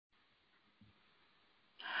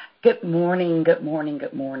Good morning, good morning,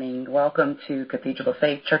 good morning. Welcome to Cathedral of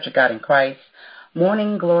Faith, Church of God in Christ,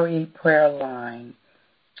 Morning Glory Prayer Line.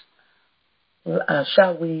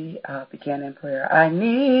 Shall we begin in prayer? I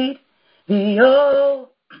need thee, oh,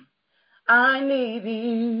 I need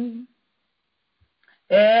thee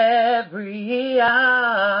every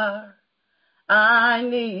hour. I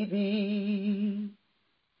need thee,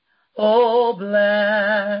 oh,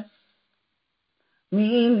 bless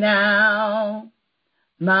me now,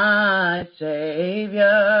 my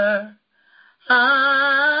Savior.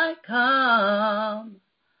 I come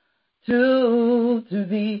to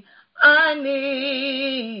thee. I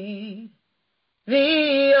need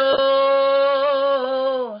thee,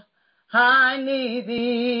 oh, I need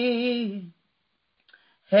thee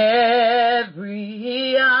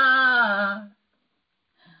every hour.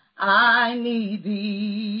 I need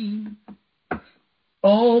thee,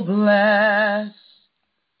 oh, bless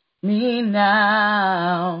me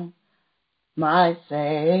now, my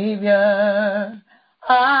Savior.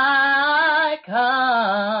 I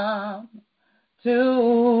come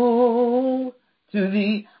to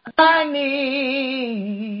thee. I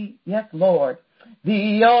need, yes, Lord,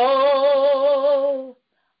 thee, oh,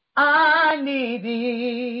 I need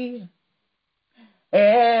thee,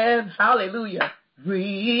 and hallelujah,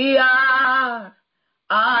 every hour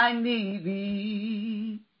I need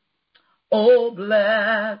thee, oh,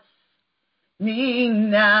 bless me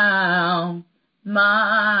now,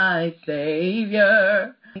 my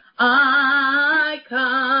Savior. I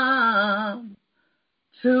come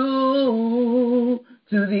to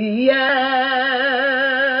thee,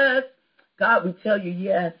 yes. God, we tell you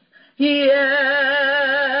yes, yes,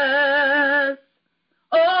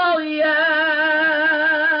 oh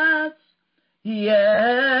yes,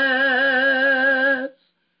 yes,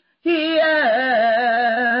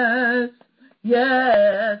 yes,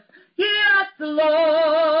 yes, yes, Lord,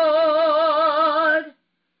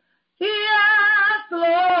 yes,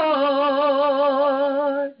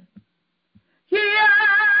 Lord,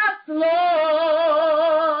 yes,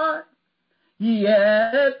 Lord,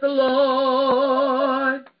 yes,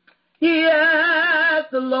 Lord, yes,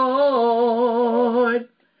 Lord,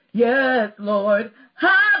 yes, Lord,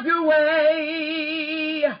 have your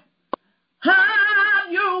way,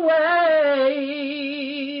 have your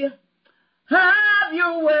way, have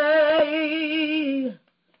your way,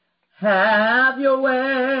 have your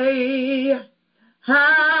way,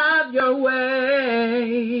 have your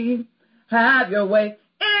way, have your way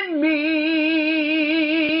in me,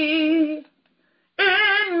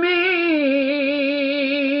 in me,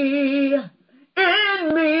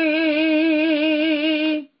 in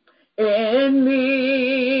me, in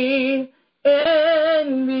me,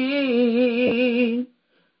 in me,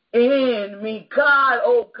 in me. God,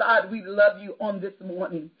 oh God, we love you on this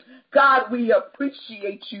morning. God, we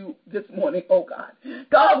appreciate you this morning, oh God.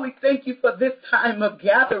 God, we thank you for this time of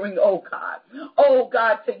gathering, oh God. Oh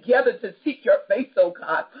God, together to seek your face, oh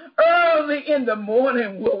God. Early in the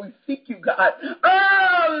morning will we seek you, God.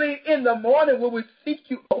 Early in the morning will we seek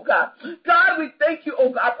you, oh God. God, we thank you,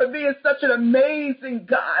 oh God, for being such an amazing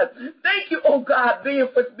God. Thank you, oh God,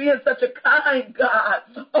 for being such a kind God.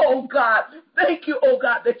 Oh God, thank you, oh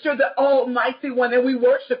God, that you're the Almighty One, and we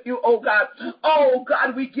worship you, oh God. Oh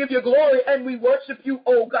God, we give you glory and we worship you,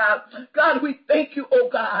 oh God. God, we thank you, oh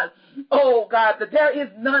God. Oh God, that there is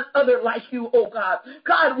none other like you, oh God.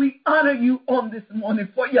 God, we honor you on this morning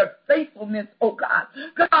for your faithfulness, oh God.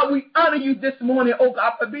 God, we honor you this morning, oh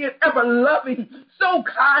God, for being ever loving, so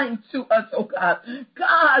kind to us, oh God.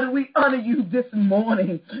 God, we honor you this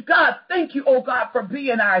morning. God, thank you, oh God, for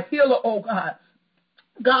being our healer, oh God.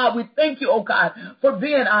 God, we thank you, oh God, for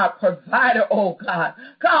being our provider, oh God.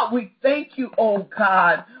 God, we thank you, oh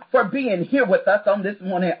God, for being here with us on this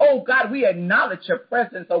morning. Oh God, we acknowledge your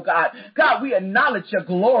presence, oh God. God, we acknowledge your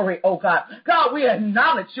glory, oh God. God, we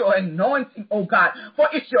acknowledge your anointing, oh God. For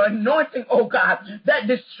it's your anointing, oh God, that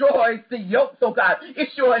destroys the yokes, oh God.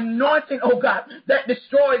 It's your anointing, oh God, that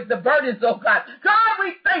destroys the burdens, oh God. God,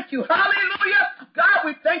 we thank you. Hallelujah. God,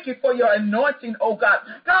 we thank you for your anointing, oh God.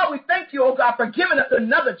 God, we thank you, oh God, for giving us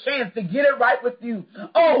another chance to get it right with you.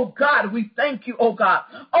 Oh God, we thank you, oh God.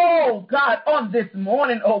 Oh God, on this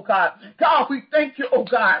morning, oh God. God, we thank you, oh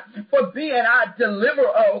God, for being our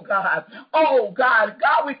deliverer, oh God. Oh God,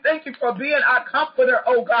 God, we thank you for being our comforter,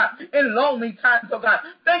 oh God, in lonely times, oh God.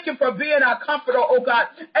 Thank you for being our comforter, oh God,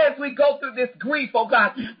 as we go through this grief, oh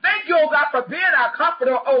God. Thank you, oh God, for being our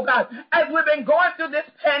comforter, oh God, as we've been going through this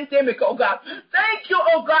pandemic, oh God. Thank you,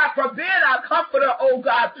 oh God, for being our comforter, oh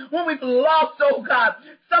God, when we've lost, oh God,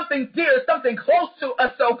 something dear, something close to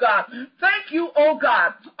us, oh God. Thank you, oh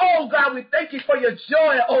God. Oh, God, we thank you for your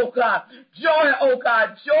joy, oh, God. Joy, oh,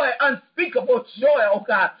 God. Joy, unspeakable joy, oh,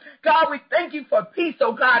 God. God, we thank you for peace,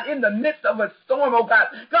 oh, God, in the midst of a storm, oh, God.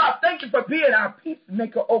 God, thank you for being our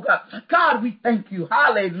peacemaker, oh, God. God, we thank you.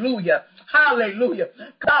 Hallelujah. Hallelujah.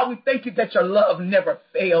 God, we thank you that your love never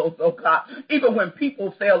fails, oh God. Even when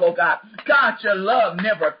people fail, oh God. God, your love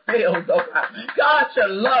never fails, oh God. God, your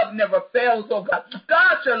love never fails, oh God.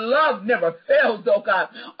 God, your love never fails, oh God.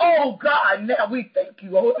 Oh God, now we thank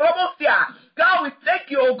you, oh God, we thank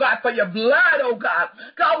you, oh God, for your blood, oh God.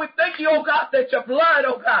 God, we thank you, oh God, that your blood,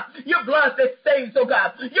 oh God, your blood that saves, oh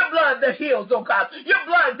God, your blood that heals, oh God, your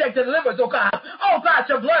blood that delivers, oh God, oh God,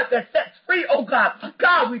 your blood that sets free, oh God.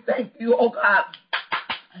 God, we thank you, oh God.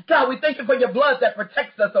 God, we thank you for your blood that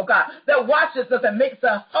protects us, oh God, that washes us and makes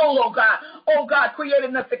us whole, oh God. Oh God,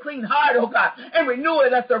 creating us a clean heart, oh God, and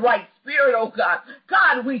renewing us the right spirit, oh God.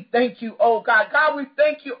 God, we thank you, oh God. God, we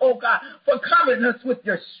thank you, oh God, for covering us with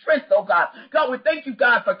your strength, oh God. God, we thank you,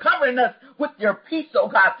 God, for covering us with your peace, oh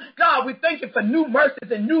God. God, we thank you for new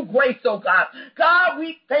mercies and new grace, oh God. God,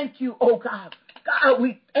 we thank you, oh God. God,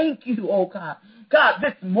 we thank you, oh God. God,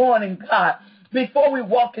 this morning, God, before we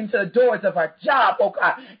walk into the doors of our job, oh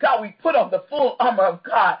God, God, we put on the full armor of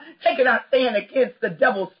God, taking our stand against the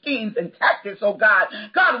devil's schemes and tactics, oh God.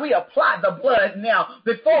 God, we apply the blood now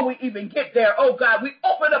before we even get there, oh God. We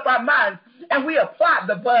open up our minds and we apply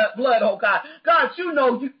the blood, oh God. God, you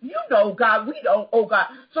know, God, we don't, oh God.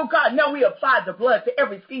 So God, now we apply the blood to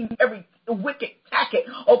every scheme, every wicked tactic,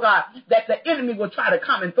 oh God, that the enemy will try to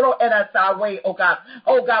come and throw at us our way, oh God.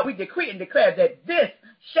 Oh God, we decree and declare that this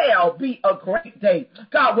shall be a great day.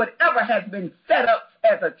 God, whatever has been set up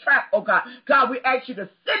as a trap, oh God, God, we ask you to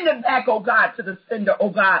send it back, oh God, to the sender,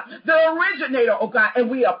 oh God, the originator, oh God,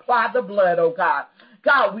 and we apply the blood, oh God.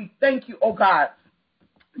 God, we thank you, oh God.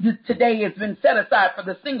 Today has been set aside for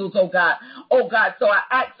the singles, oh God. Oh God, so I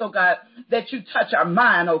ask, oh God, that you touch our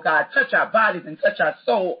mind, oh God, touch our bodies and touch our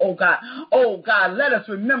soul, oh God. Oh God, let us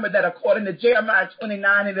remember that according to Jeremiah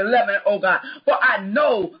 29:11, oh God, for I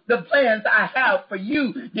know the plans I have for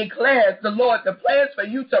you, declares the Lord, the plans for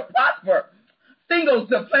you to prosper. Singles,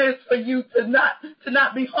 the plans for you to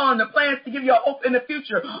not be harmed, the plans to give you a hope in the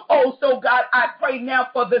future. Oh, so God, I pray now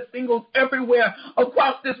for the singles everywhere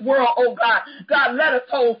across this world, oh God. God, let us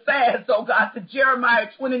hold fast, oh God, to Jeremiah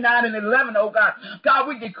 29:11, oh God. God,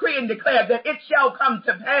 we decree and declare that it shall come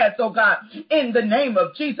to pass, oh God, in the name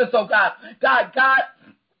of Jesus, oh God.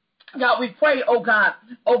 God, we pray, oh God,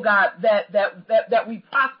 that we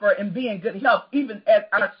prosper and be in good health, even as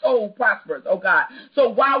our soul prospers, oh God. So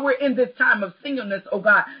while we're in this time of singleness, oh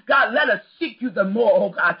God, God, let us seek you the more, oh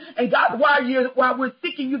God. And God, while we're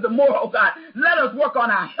seeking you the more, oh God, let us work on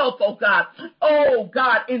our health, oh God. Oh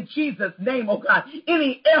God, in Jesus' name, oh God.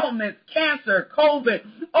 Any ailments, cancer,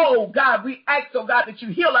 COVID, oh God, we ask, oh God, that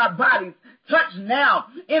you heal our bodies. Touch now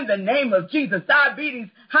in the name of Jesus. Diabetes,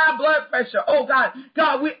 high blood pressure, oh God.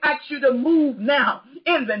 God, we ask you to move now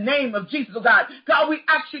in the name of Jesus, oh God. God, we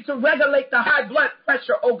ask you to regulate the high blood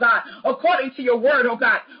pressure, oh God, according to your word, oh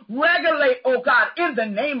God. Regulate, oh God, in the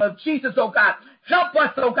name of Jesus, oh God. Help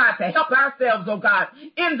us, oh God, to help ourselves, oh God,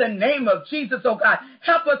 in the name of Jesus, oh God.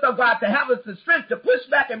 Help us, oh God, to have us the strength to push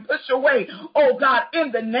back and push away, oh God,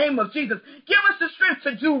 in the name of Jesus. Give us the strength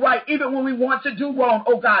to do right even when we want to do wrong,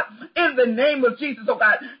 oh God, in the name of Jesus, oh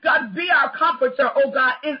God. God, be our comforter, oh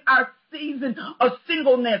God, in our season of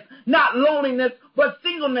singleness, not loneliness, but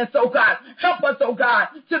singleness, oh God. Help us, oh God,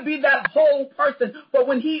 to be that whole person for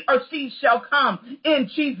when he or she shall come in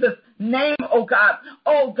Jesus' name, oh God.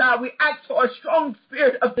 Oh God, we ask for a strong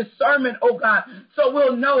spirit of discernment, oh God, so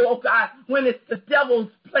we'll know, oh God, when it's the devil's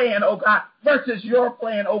plan, oh God, versus your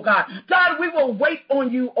plan, oh God. God, we will wait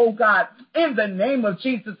on you, oh God, in the name of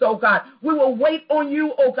Jesus, oh God. We will wait on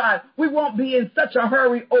you, oh God. We won't be in such a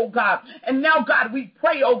hurry, oh God. And now, God, we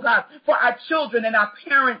pray, oh God, for our children and our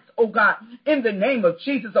parents, oh God, in the name of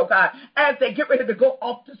Jesus, oh God, as they get ready to go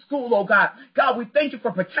off to school, oh God. God, we thank you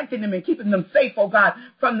for protecting them and keeping them safe, oh God,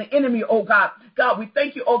 from the enemy, oh God. God, we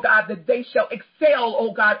thank you, oh God, that they shall excel,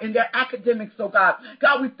 oh God, in their academics, oh God.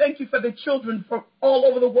 God, we thank you for the children from all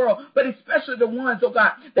over the world, but especially the ones, oh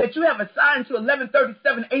God, that you have assigned to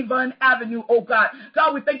 1137 Avon Avenue, oh God.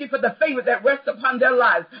 God, we thank you for the favor that rests upon their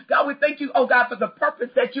lives. God, we thank you, oh God, for the purpose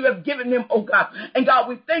that you have given them, oh God. And God,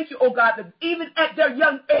 we thank you, oh God, that even at their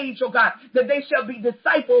young age, oh God, that they shall be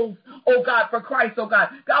disciples, oh God, for Christ, oh God.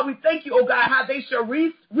 God, we thank you, oh God, how they shall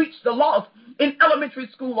reach the lost in elementary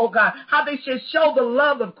school, oh God, how they should show the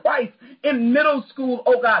love of Christ in middle school,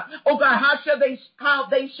 oh God. Oh God, how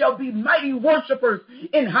they shall be mighty worshipers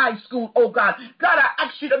in high school, oh God. God, I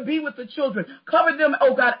ask you to be with the children. Cover them,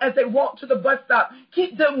 oh God, as they walk to the bus stop.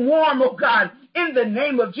 Keep them warm, oh God, in the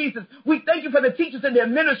name of Jesus. We thank you for the teachers and the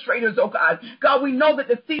administrators, oh God. God, we know that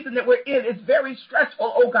the season that we're in is very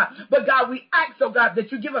stressful, oh God. But God, we ask, oh God,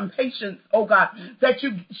 that you give them patience, oh God, that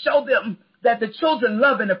you show them that the children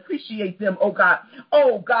love and appreciate them, oh God.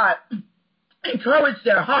 Oh God. Encourage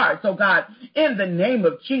their hearts, oh God, in the name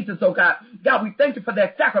of Jesus, oh God. God, we thank you for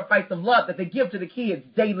that sacrifice of love that they give to the kids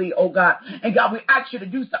daily, oh God. And God, we ask you to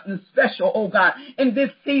do something special, oh God, in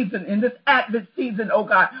this season, in this Advent season, oh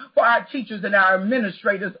God, for our teachers and our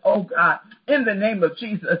administrators, oh God, in the name of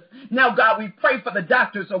Jesus. Now, God, we pray for the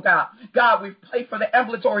doctors, oh God. God, we pray for the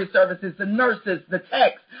ambulatory services, the nurses, the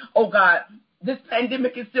techs, oh God. This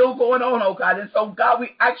pandemic is still going on, oh God. And so, God,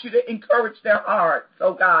 we ask you to encourage their hearts,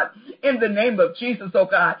 oh God, in the name of Jesus, oh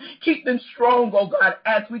God. Keep them strong, oh God,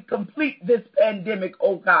 as we complete this pandemic,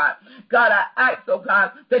 oh God. God, I ask, oh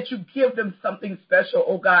God, that you give them something special,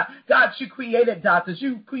 oh God. God, you created doctors.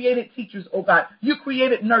 You created teachers, oh God. You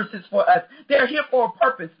created nurses for us. They're here for a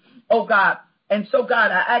purpose, oh God. And so,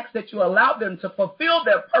 God, I ask that you allow them to fulfill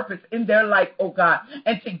their purpose in their life, oh God,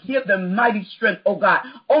 and to give them mighty strength, oh God.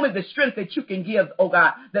 Only the strength that you can give, oh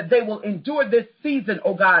God, that they will endure this season,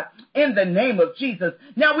 oh God, in the name of Jesus.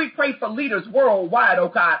 Now we pray for leaders worldwide, oh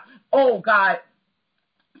God. Oh God,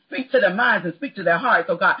 speak to their minds and speak to their hearts,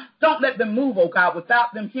 oh God. Don't let them move, oh God,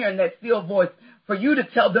 without them hearing that still voice for you to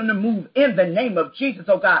tell them to move in the name of Jesus,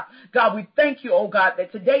 oh God. God, we thank you, oh God,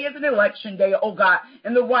 that today is an election day, oh God,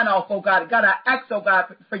 in the runoff, oh God. God, I ask, oh God,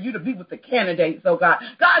 for you to be with the candidates, oh God.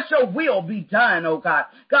 God, your will be done, oh God.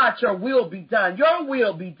 God, your will be done. Your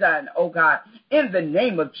will be done, oh God, in the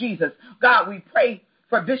name of Jesus. God, we pray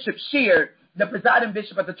for Bishop Sheard, the presiding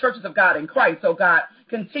bishop of the Churches of God in Christ, oh God.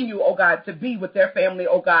 Continue, oh God, to be with their family,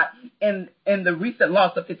 oh God, in the recent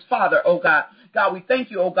loss of his father, oh God. God, we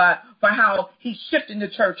thank you, oh God, for how he's shifting the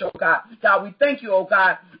church, oh God. God, we thank you, oh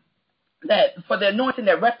God, that for the anointing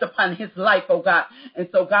that rests upon his life, oh God. And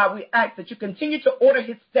so, God, we ask that you continue to order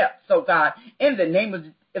his steps, oh God, in the name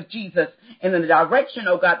of Jesus, and in the direction,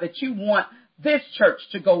 oh God, that you want this church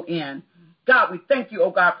to go in. God, we thank you,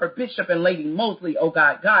 oh God, for Bishop and Lady Mosley, oh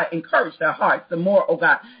God. God, encourage their hearts the more, oh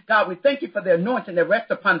God. God, we thank you for the anointing that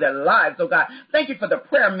rests upon their lives, oh God. Thank you for the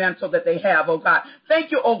prayer mantle that they have, oh God.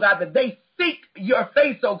 Thank you, oh God, that they seek your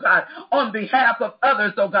face, oh God, on behalf of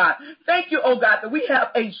others, oh God. Thank you, oh God, that we have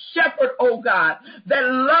a shepherd, oh God, that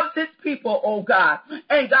loves his people, oh God.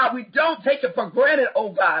 And God, we don't take it for granted,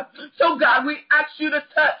 oh God. So God, we ask you to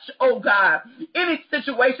touch, oh God, any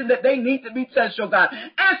situation that they need to be touched, oh God.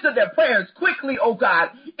 Answer their prayers quickly, oh God,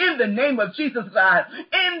 in the name of Jesus, God.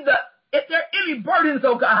 If there are any burdens,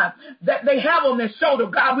 oh God, that they have on their shoulder,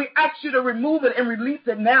 God, we ask you to remove it and release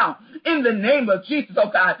it now in the name of Jesus, oh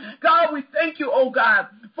God. God, we thank you, oh God,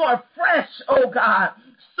 for a fresh, oh God,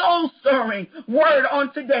 soul-stirring word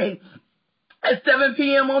on today at 7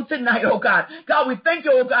 p.m. on tonight, oh God. God, we thank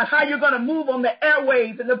you, oh God, how you're going to move on the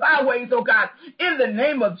airways and the byways, oh God, in the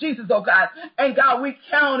name of Jesus, oh God. And God, we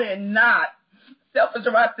count it not selfish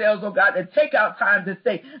of ourselves, oh God, and take our time to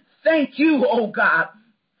say, thank you, oh God.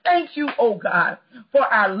 Thank you, oh God, for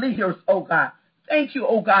our leaders, oh God. Thank you,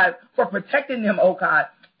 oh God, for protecting them, oh God,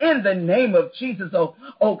 in the name of Jesus, oh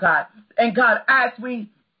God. And God, as we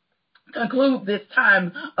conclude this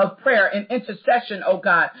time of prayer and intercession, oh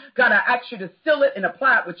God, God, I ask you to seal it and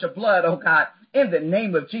apply it with your blood, oh God, in the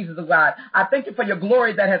name of Jesus, oh God. I thank you for your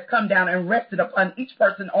glory that has come down and rested upon each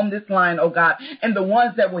person on this line, oh God, and the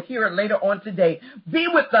ones that will hear it later on today. Be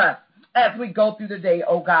with us as we go through the day,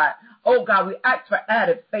 oh God. Oh God, we ask for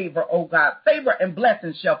added favor, oh God. Favor and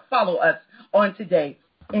blessings shall follow us on today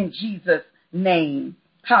in Jesus' name.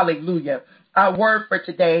 Hallelujah. Our word for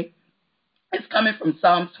today is coming from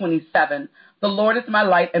Psalms 27. The Lord is my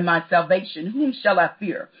light and my salvation. Whom shall I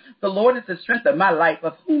fear? The Lord is the strength of my life.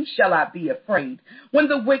 Of whom shall I be afraid? When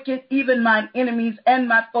the wicked, even mine enemies and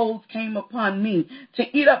my foes came upon me to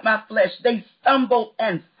eat up my flesh, they stumbled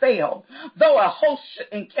and fell. Though a host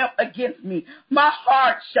should encamp against me, my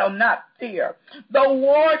heart shall not fear. Though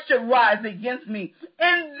war should rise against me,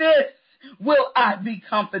 in this will I be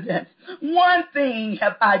confident. One thing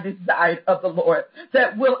have I desired of the Lord,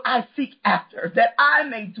 that will I seek after, that I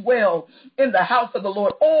may dwell in the house of the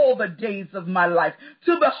Lord all the days of my life,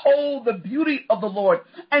 to behold the beauty of the Lord,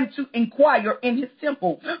 and to inquire in his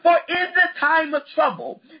temple. For in the time of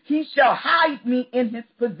trouble he shall hide me in his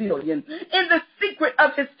pavilion. In the secret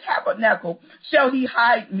of his tabernacle shall he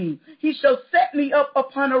hide me. He shall set me up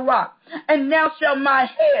upon a rock. And now shall my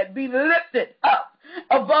head be lifted up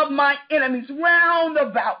above my enemies round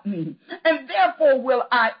about me. And therefore will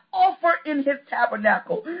I offer in his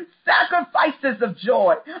tabernacle sacrifices of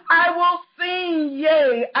joy. I will sing,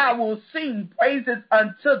 yea, I will sing praises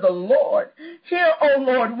unto the Lord. Hear, O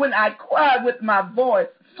Lord, when I cry with my voice.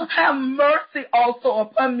 Have mercy also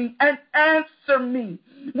upon me and answer me.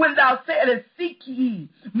 When thou saidest, seek ye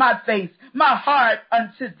my face, my heart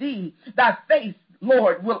unto thee, thy face,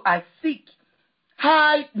 Lord, will I seek.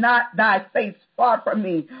 Hide not thy face far from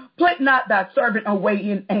me. Put not thy servant away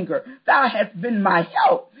in anger. Thou hast been my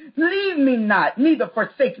help. Leave me not, neither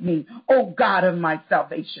forsake me, O God of my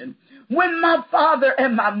salvation. When my father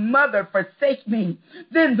and my mother forsake me,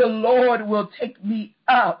 then the Lord will take me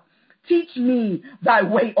up. Teach me thy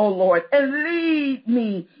way, O Lord, and lead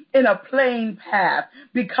me in a plain path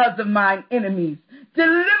because of mine enemies.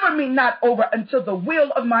 Deliver me not over unto the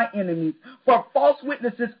will of my enemies, for false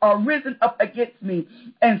witnesses are risen up against me,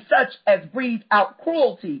 and such as breathe out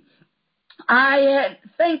cruelty. I had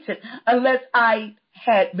fainted unless I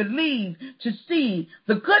had believed to see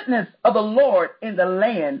the goodness of the Lord in the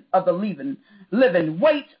land of the living.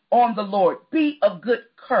 Wait on the Lord. Be of good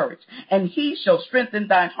courage, and he shall strengthen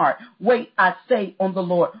thine heart. Wait, I say, on the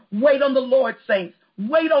Lord. Wait on the Lord, saints.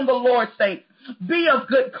 Wait on the Lord, saints. Be of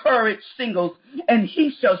good courage, singles, and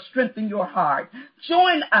he shall strengthen your heart.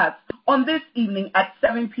 Join us on this evening at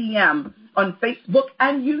 7 p.m. on Facebook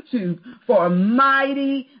and YouTube for a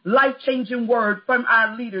mighty, life-changing word from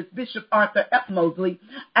our leaders, Bishop Arthur F. Mosley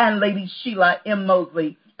and Lady Sheila M.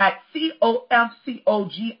 Mosley at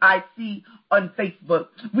COFCOGIC on Facebook.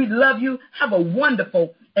 We love you. Have a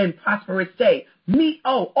wonderful and prosperous day.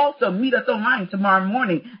 Also meet us online tomorrow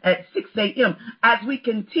morning at 6 a.m. as we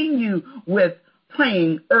continue with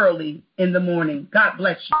praying early in the morning. God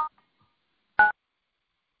bless you.